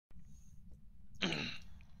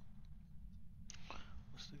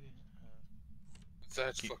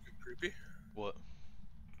That's fucking creepy. What?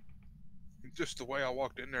 Just the way I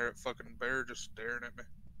walked in there, that fucking bear just staring at me.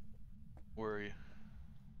 Where are you?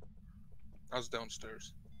 I was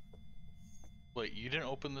downstairs. Wait, you didn't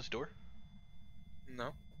open this door?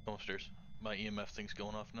 No. Come upstairs. My EMF thing's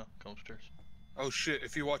going off now. Come upstairs. Oh shit,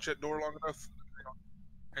 if you watch that door long enough...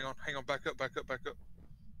 Hang on, back up.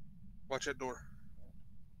 Watch that door.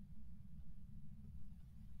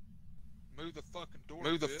 Move the fucking door,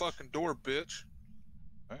 Move the fucking door, bitch.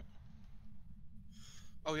 Alright.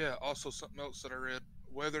 Oh yeah, also something else that I read.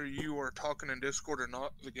 Whether you are talking in Discord or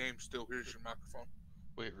not, the game still hears your microphone.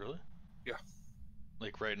 Wait, really? Yeah.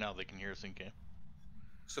 Like right now they can hear us in game?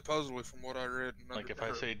 Supposedly from what I read. Like if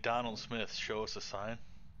I say, Donald Smith, show us a sign,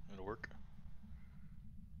 it'll work?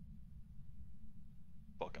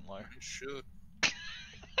 Fucking liar. You should.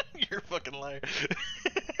 You're a fucking liar.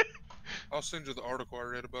 I'll send you the article I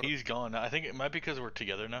read about it. He's gone now. I think it might be because we're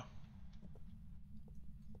together now.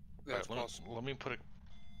 That's right, possible. Let me put a...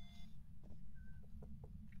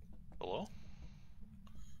 Hello?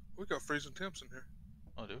 We got freezing temps in here.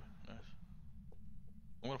 Oh, dude, nice.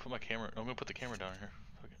 I'm gonna put my camera. I'm gonna put the camera down here.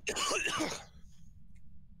 Okay.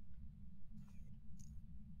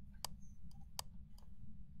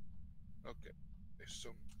 Okay. So,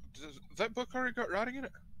 does that book already got writing in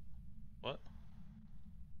it? What?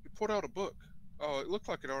 You pulled out a book. Oh, it looked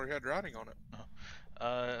like it already had writing on it. Oh.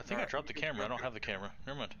 I think I dropped the camera. I don't have the camera.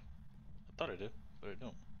 Never mind. I thought I did, but I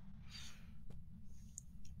don't.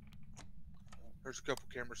 There's a couple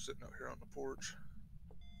cameras sitting out here on the porch.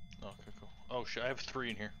 Okay, cool. Oh shit, I have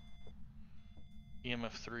 3 in here.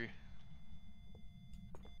 EMF 3.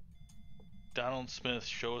 Donald Smith,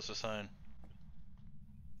 show us a sign.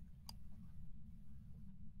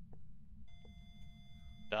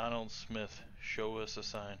 Donald Smith, show us a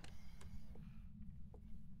sign.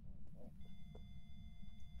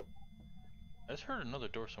 I just heard another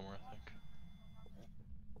door somewhere, I think.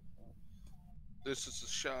 This is a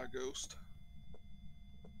shy ghost.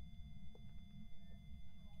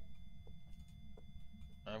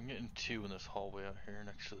 I'm getting 2 in this hallway out here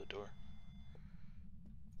next to the door.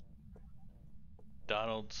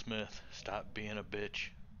 Donald Smith, stop being a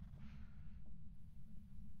bitch.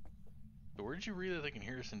 So where did you read that they can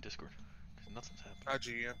hear us in Discord? Because nothing's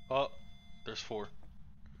happening. IGN. Oh, there's 4.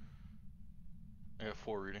 I got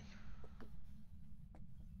 4 reading.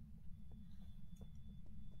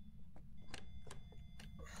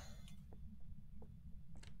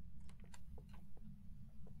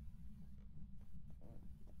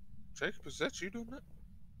 Jacob, is that you doing that?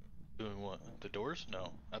 Doing what? The doors?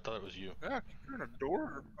 No, I thought it was you. Yeah, I keep hearing a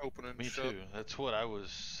door opening. Me too. That's what I was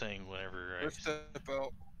saying whenever Let's step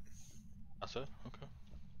out. I said, okay.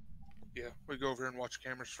 Yeah, we go over here and watch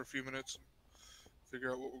cameras for a few minutes and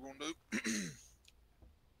figure out what we're going to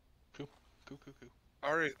do. Cool.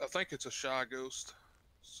 I think it's a shy ghost,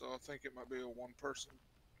 so I think it might be a one person.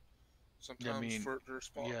 Sometimes for it to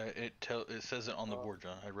respond. Yeah, it says it on the board,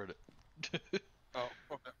 John. I read it. Oh,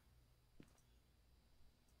 okay.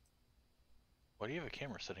 Why do you have a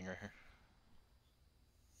camera sitting right here?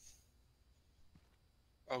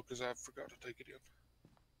 Oh, because I forgot to take it in.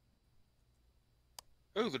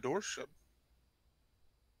 Oh, the door's shut.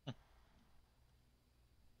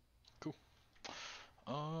 Cool.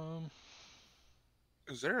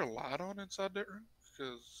 Is there a light on inside that room?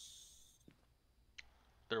 Because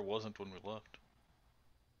there wasn't when we left.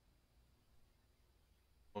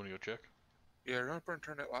 Want to go check? Yeah, run up there and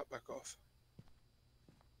turn that light back off.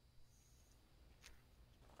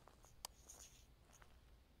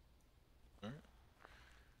 Alright.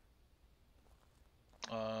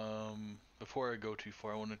 Before I go too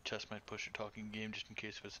far, I want to test my push-to-talking game just in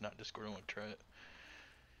case if it's not Discord, I want to try it.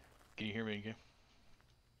 Can you hear me again?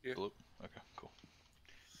 Yeah. Hello? Okay, cool.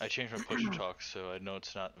 I changed my push-to-talk, so I know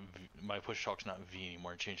it's not my push-to-talk's not V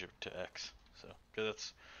anymore. I changed it to X, so because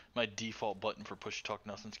that's my default button for push-to-talk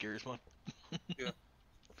now since Gary's mod. Yeah.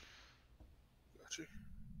 Gotcha.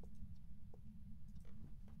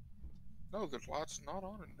 No, the light's not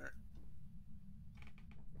on in there.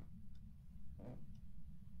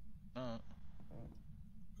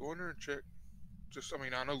 Go in there and check. Just, I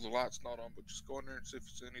mean, I know the light's not on, but just go in there and see if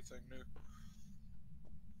it's anything new.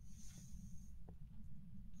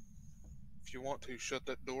 If you want to, shut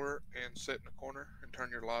that door and sit in the corner and turn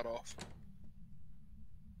your light off.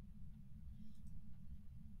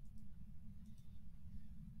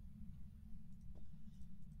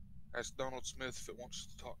 Ask Donald Smith if it wants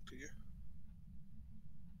to talk to you.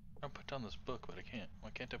 I put down this book, but I can't. Why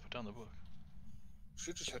can't I put down the book?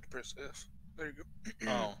 Should just have to press F. There you go.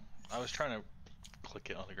 Oh, I was trying to click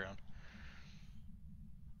it on the ground.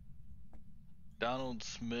 Donald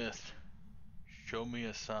Smith, Show me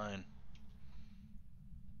a sign.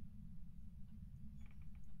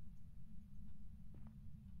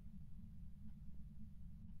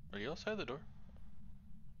 Are you outside the door?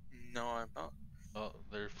 No, I'm not. Oh,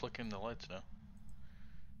 they're flicking the lights now.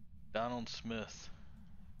 Donald Smith,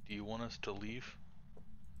 do you want us to leave?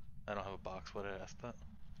 I don't have a box. Why did I ask that?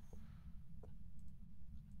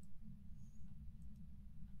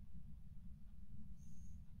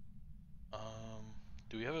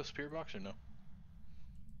 Do we have a spirit box or no?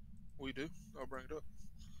 We do. I'll bring it up.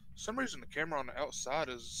 For some reason the camera on the outside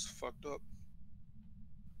is fucked up.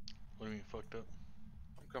 What do you mean fucked up?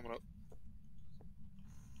 I'm coming up.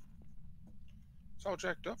 It's all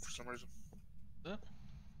jacked up for some reason. Is it?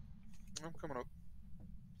 I'm coming up.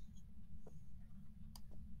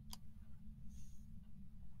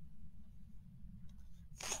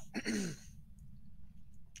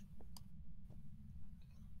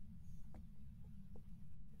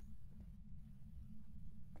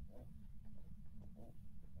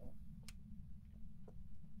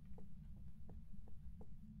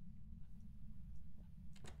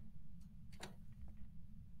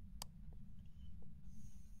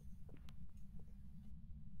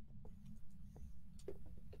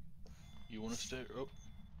 You want to stay? Oh,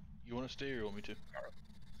 you want to stay or you want me to? Alright.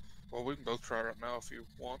 Well, we can both try right now if you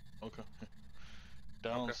want. Okay.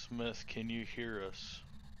 Donald Smith, can you hear us?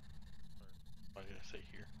 Or, why did I say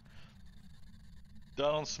here?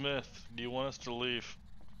 Donald Smith, do you want us to leave?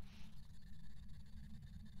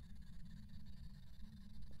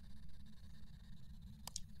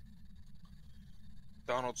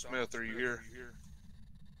 Donald Smith, are you here?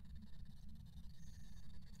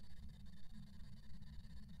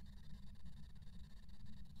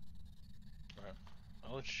 Alright,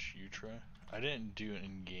 I'll let you try. I didn't do it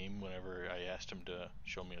in game whenever I asked him to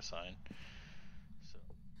show me a sign. So,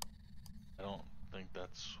 I don't think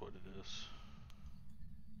that's what it is.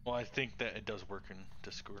 Well, I think that it does work in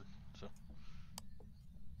Discord, so.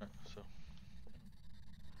 Alright, so.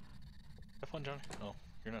 Have fun, Johnny. Oh,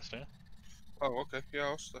 you're not staying? Oh, okay. Yeah,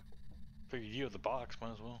 I'll stay. Figured you have the box,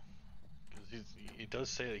 might as well. Because it does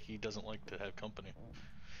say that he doesn't like to have company.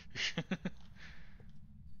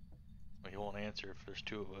 He won't answer if there's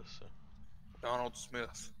two of us, so. Donald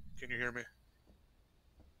Smith, can you hear me?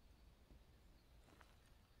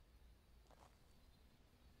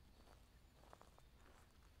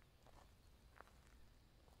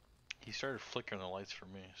 He started flickering the lights for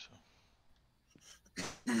me,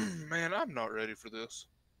 so. Man, I'm not ready for this.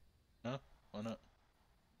 No? Why not?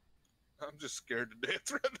 I'm just scared to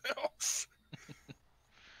death right now.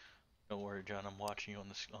 Don't worry, John. I'm watching you on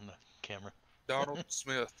the camera. Donald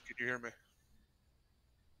Smith, can you hear me?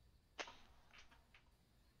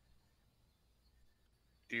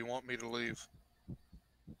 Do you want me to leave?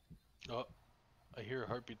 Oh, I hear a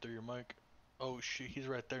heartbeat through your mic. Oh shit, he's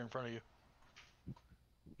right there in front of you.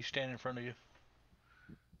 He's standing in front of you.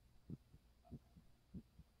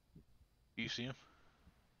 Do you see him?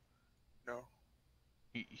 No.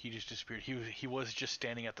 He just disappeared. He was just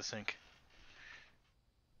standing at the sink.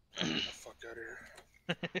 Get the fuck out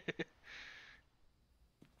of here.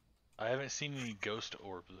 I haven't seen any ghost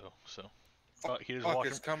orb though, so. Fuck, he just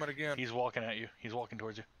walking. It's coming again. He's walking at you. He's walking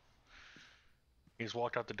towards you. He's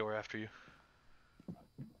walked out the door after you.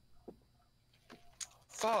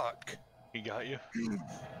 Fuck. He got you.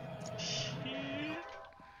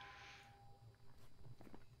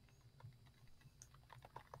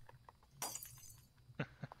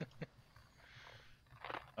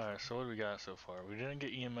 Alright, so what do we got so far? We didn't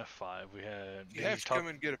get EMF 5. We had. You have to come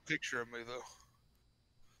and get a picture of me though.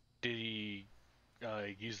 Did he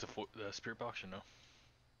use the spirit box or no?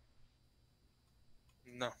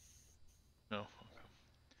 No. No.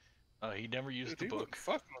 Okay. He never used the He book. wasn't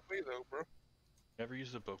fucking with me though, bro. Never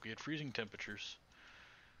used the book. We had freezing temperatures.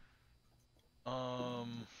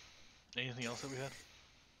 Anything else that we had?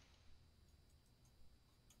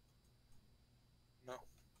 No.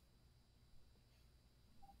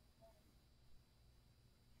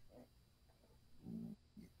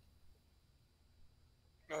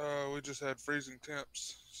 We just had freezing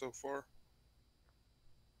temps so far.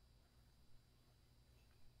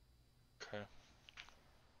 Okay.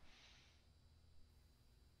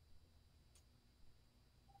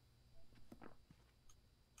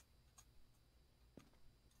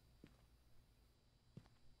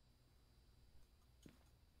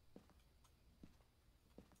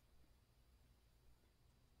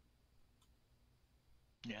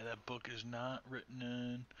 Yeah, that book is not written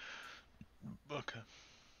in. Okay.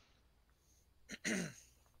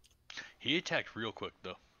 He attacked real quick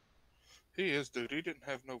though. He is, dude. He didn't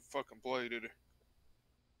have no fucking play, did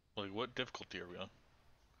he? Like, what difficulty are we on?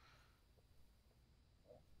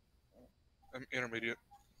 Intermediate.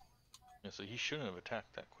 Yeah, so he shouldn't have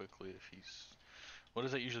attacked that quickly if he's... What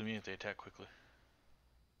does that usually mean if they attack quickly?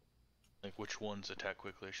 Like, which ones attack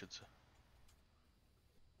quickly, I should say.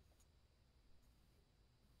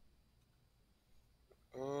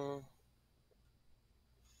 Let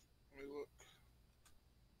me look.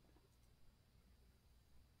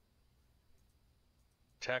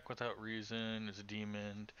 Attack without reason is a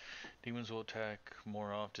demon. Demons will attack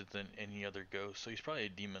more often than any other ghost, so he's probably a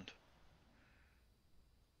demon.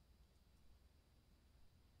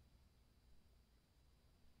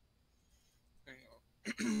 Hang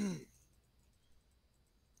on.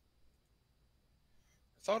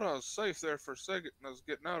 I thought I was safe there for a second, and I was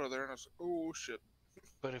getting out of there, and I was like, oh shit.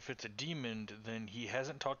 But if it's a demon, then he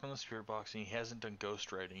hasn't talked on the spirit box, and he hasn't done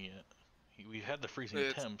ghost writing yet. We've had the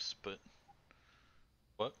freezing temps, but...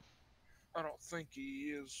 What? I don't think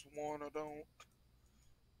he is one, I don't.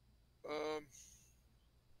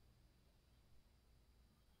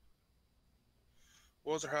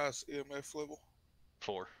 What was our highest EMF level?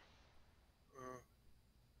 4.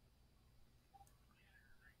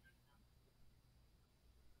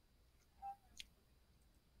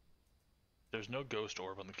 There's no ghost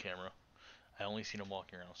orb on the camera. I only seen him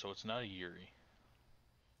walking around, so it's not a Yuri.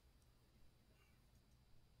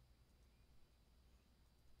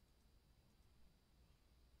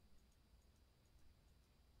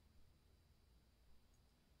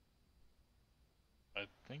 I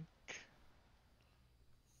think...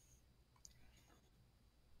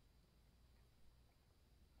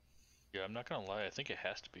 Yeah, I'm not gonna lie, I think it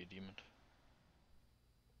has to be a demon.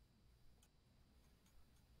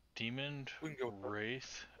 Demon,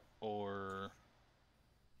 Wraith, or...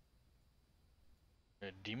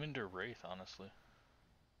 Yeah, demon or Wraith, honestly.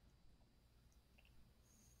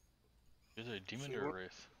 Is it a demon or a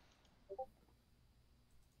Wraith?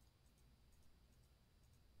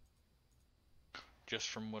 Just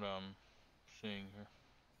from what I'm seeing here.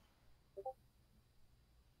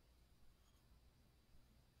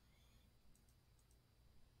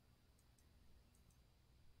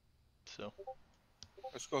 So.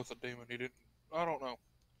 Let's go with the demon. He didn't... I don't know.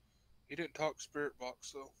 He didn't talk spirit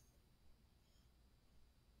box, though.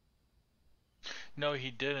 No,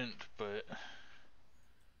 he didn't, but...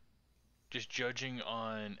 Just judging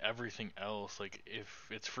on everything else, like, if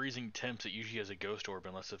it's freezing temps, it usually has a ghost orb,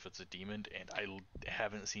 unless if it's a demon, and I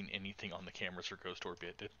haven't seen anything on the cameras for ghost orb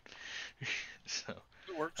yet, dude. So...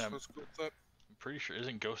 It works. Let's go with that. I'm pretty sure,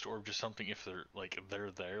 isn't ghost orb just something if they're, like,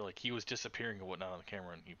 they're there? Like, he was disappearing and whatnot on the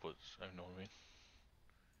camera, and he was... I know what I mean.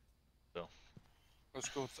 So... Let's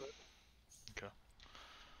go with that. Okay.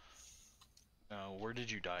 Now, where did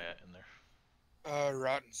you die at in there?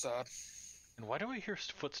 Right inside. And why do I hear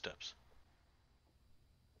footsteps?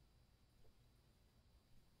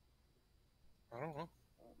 I don't know.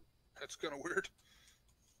 That's kind of weird.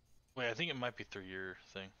 Wait, I think it might be through your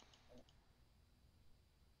thing.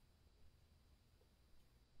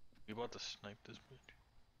 You about to snipe this bitch?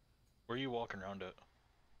 Where are you walking around at?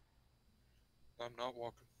 I'm not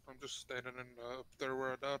walking. I'm just standing in up there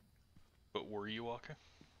where I died. But were you walking?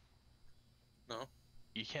 No.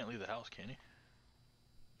 You can't leave the house, can you?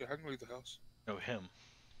 Yeah, I can leave the house. No, him.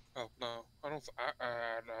 Oh no, I don't.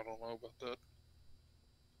 I don't know about that.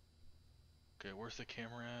 Okay, where's the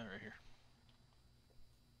camera at? Right here.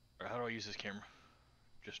 Or how do I use this camera?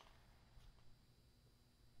 Just.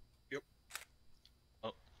 Yep.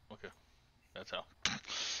 Oh, okay. That's how.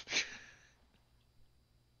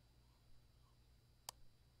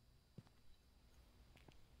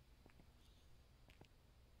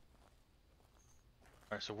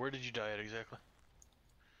 Alright, so where did you die at exactly?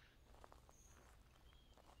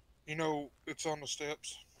 You know, it's on the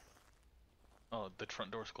steps. Oh, the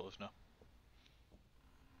front door's closed now.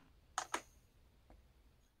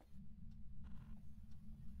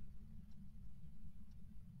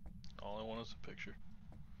 All I want is a picture.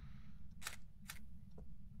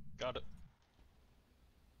 Got it.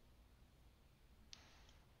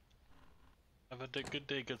 Have a good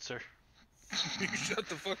day, good sir. You shut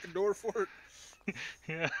the fucking door for it.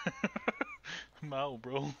 Yeah. I'm out,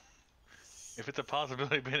 bro. If it's a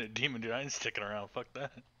possibility of being a demon, dude, I ain't sticking around. Fuck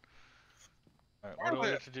that. Alright, what do I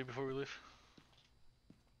have to do before we leave?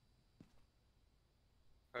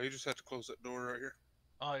 Oh, you just have to close that door right here.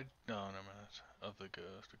 Oh, no, man. Of the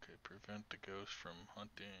ghost. Okay, prevent the ghost from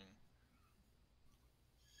hunting.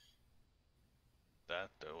 That,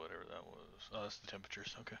 though, whatever that was. Oh, that's the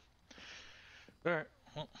temperatures. Okay. Alright,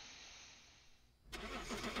 well.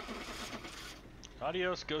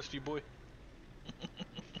 Adios, ghosty boy.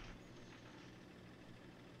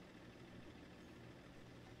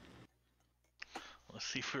 Let's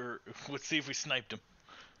see if we sniped him.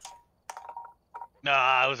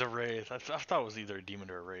 Nah, it was a wraith. I thought it was either a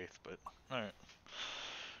demon or a wraith, but alright.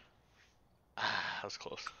 That was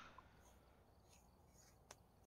close.